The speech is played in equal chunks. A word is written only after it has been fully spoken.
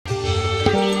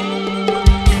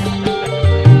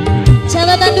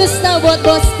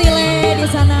Bos Tile di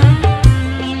sana.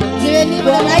 Jenny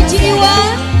Bang Haji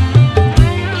Iwan.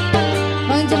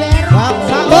 Bang Jeber.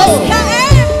 Bos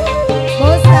KM.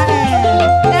 Bos KM.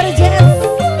 RJS.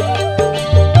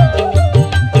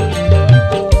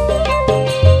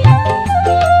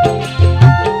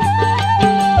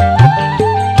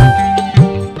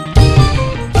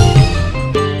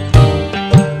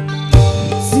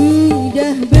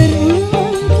 Sudah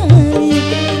berulang kali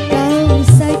kau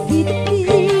sakiti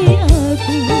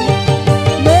aku.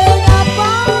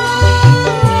 Mengapa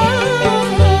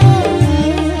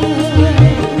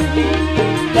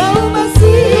kau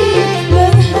masih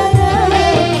berharap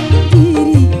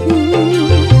diriku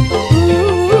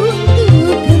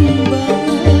untuk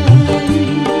kembali?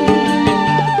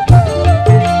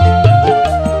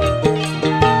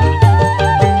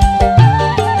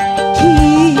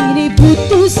 Kini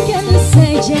putuskan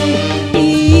saja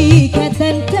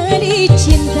ikatan tali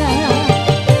cinta.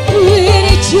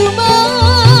 Ini cuma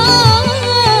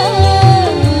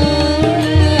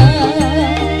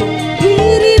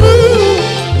dirimu,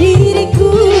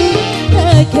 diriku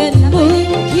takkan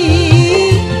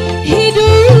mungkin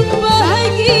hidup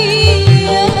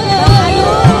bahagia.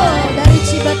 Ayo dari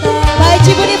Cibatas. Pak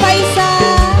Haji Budi Faisal.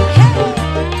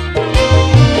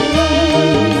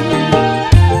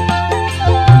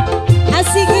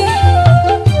 Asik.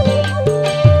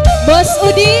 Bos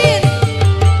Udin.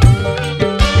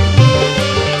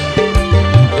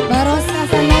 Baros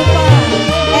Casanova.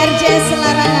 RJS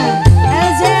Larangan.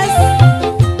 RJS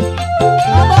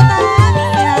Labotan.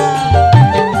 Ya.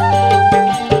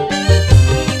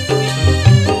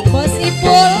 Bos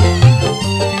Ipul.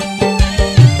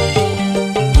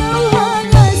 Kau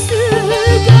hanya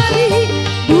sekali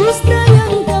dusta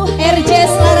yang kau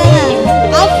RJS Larangan.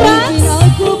 Alfrans.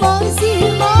 aku masih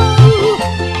mau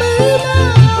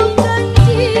memaafkan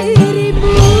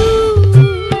dirimu.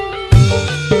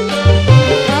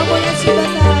 Kamu yang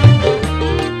Cibatas.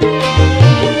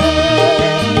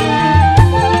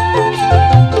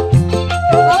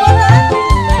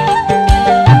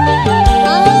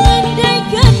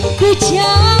 Andaikan ku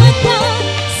jata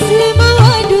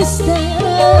semua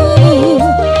dustamu,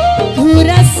 ku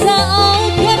rasa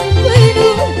akan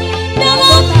penuh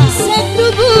dalam satu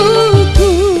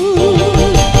buku.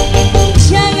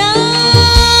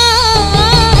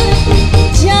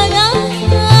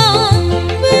 Jangan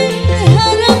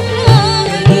berharap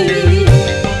lagi.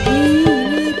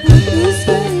 Kini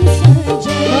putuskan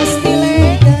saja Bos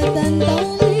Tile. ikatan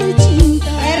tali cinta.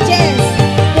 RJS.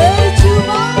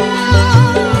 Percuma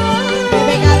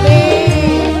BPKB.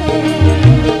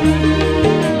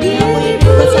 dirimu,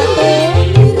 Bersatu.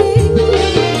 diriku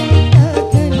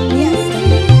takkan biasa.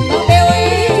 Bang BW.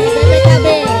 BPKB.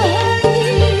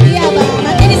 Iya bang,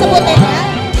 nanti disebutin ya.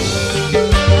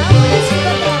 Kamu yang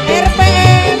Cibatas.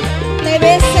 RPM.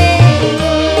 TBC.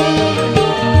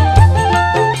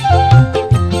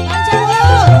 Kancalo.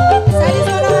 Sadis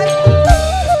Manawan.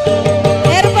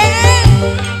 RPM.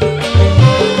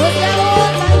 Bos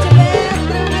Daud. Bang Jeber.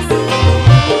 Terima kasih.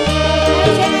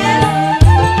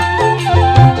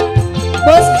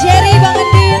 Bos Jerry Bang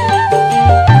Endin.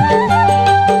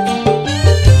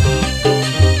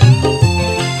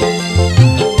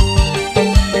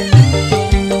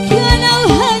 Kalau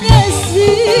hanya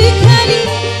sekali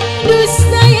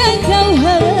dusta yang kau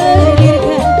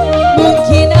hadirkan,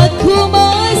 mungkin aku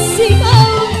masih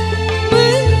mau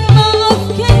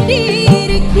memaafkan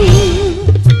diriku.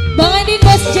 Bang Endin,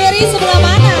 Bos Jerry sebelah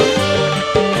mana?